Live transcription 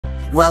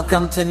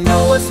Welcome to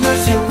Noah's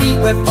Nursery,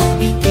 where fun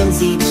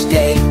begins each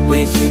day,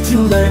 with you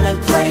to learn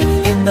and play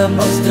in the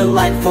most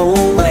delightful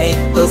way.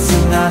 We'll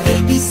sing our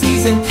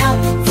ABCs and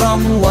count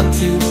from 1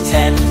 to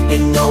 10.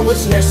 In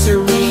Noah's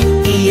Nursery,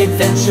 the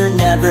adventure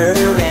never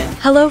ends.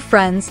 Hello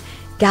friends,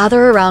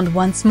 gather around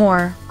once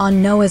more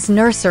on Noah's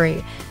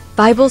Nursery,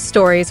 Bible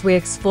stories we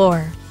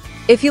explore.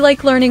 If you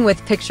like learning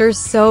with pictures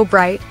so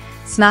bright,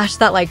 smash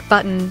that like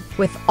button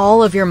with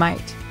all of your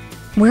might.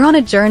 We're on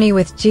a journey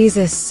with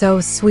Jesus so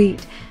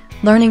sweet,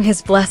 learning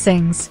his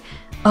blessings.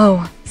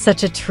 Oh,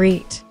 such a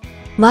treat.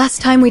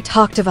 Last time we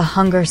talked of a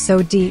hunger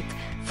so deep,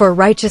 for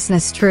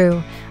righteousness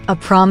true, a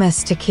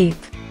promise to keep.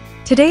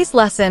 Today's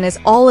lesson is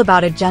all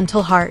about a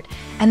gentle heart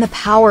and the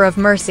power of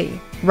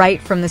mercy,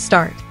 right from the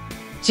start.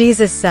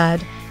 Jesus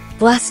said,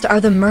 "Blessed are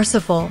the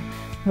merciful,"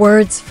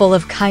 words full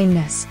of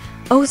kindness,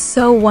 oh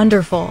so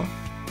wonderful.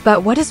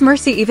 But what does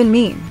mercy even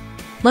mean?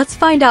 Let's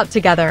find out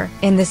together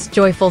in this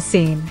joyful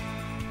scene.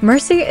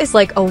 Mercy is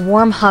like a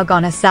warm hug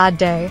on a sad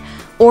day,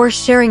 or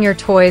sharing your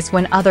toys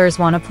when others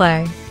want to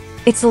play.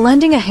 It's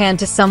lending a hand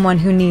to someone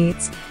who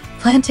needs,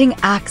 planting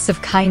acts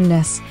of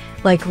kindness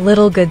like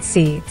little good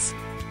seeds.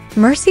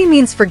 Mercy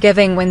means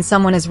forgiving when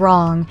someone is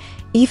wrong,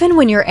 even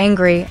when you're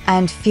angry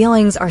and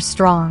feelings are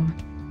strong.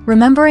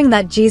 Remembering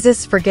that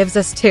Jesus forgives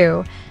us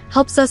too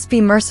helps us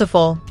be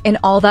merciful in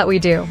all that we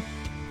do.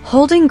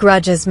 Holding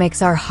grudges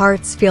makes our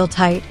hearts feel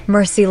tight.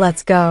 Mercy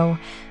lets go,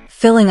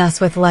 filling us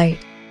with light.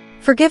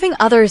 Forgiving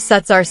others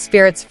sets our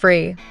spirits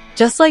free,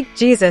 just like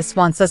Jesus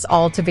wants us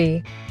all to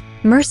be.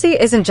 Mercy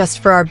isn't just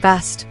for our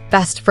best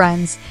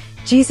friends.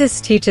 Jesus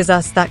teaches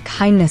us that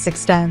kindness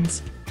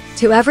extends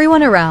to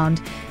everyone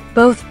around,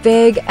 both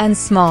big and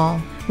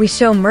small. We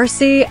show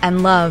mercy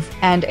and love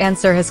and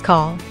answer his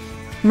call.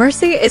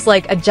 Mercy is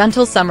like a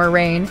gentle summer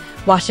rain,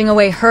 washing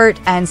away hurt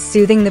and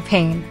soothing the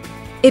pain.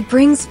 It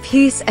brings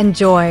peace and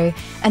joy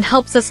and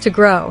helps us to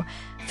grow,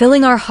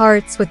 filling our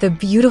hearts with a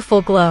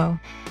beautiful glow.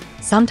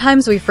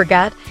 Sometimes we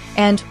forget,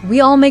 and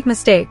we all make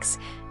mistakes.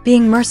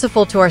 Being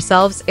merciful to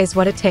ourselves is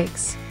what it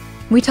takes.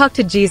 We talk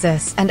to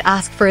Jesus and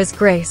ask for his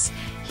grace.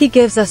 He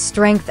gives us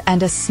strength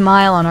and a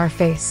smile on our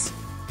face.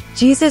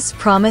 Jesus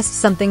promised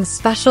something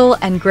special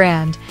and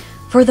grand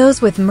for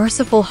those with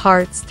merciful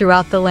hearts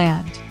throughout the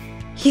land.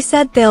 He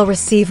said they'll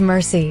receive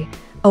mercy.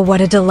 Oh, what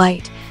a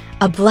delight!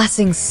 A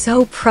blessing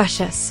so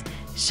precious,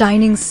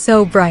 shining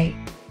so bright.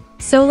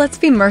 So let's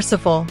be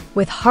merciful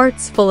with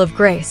hearts full of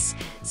grace,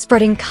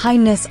 spreading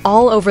kindness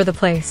all over the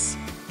place.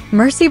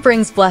 Mercy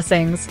brings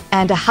blessings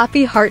and a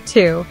happy heart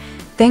too.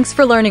 Thanks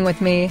for learning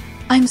with me.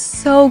 I'm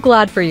so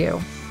glad for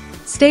you.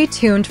 Stay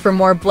tuned for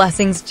more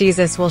blessings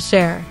Jesus will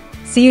share.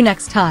 See you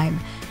next time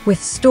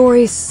with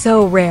stories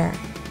so rare.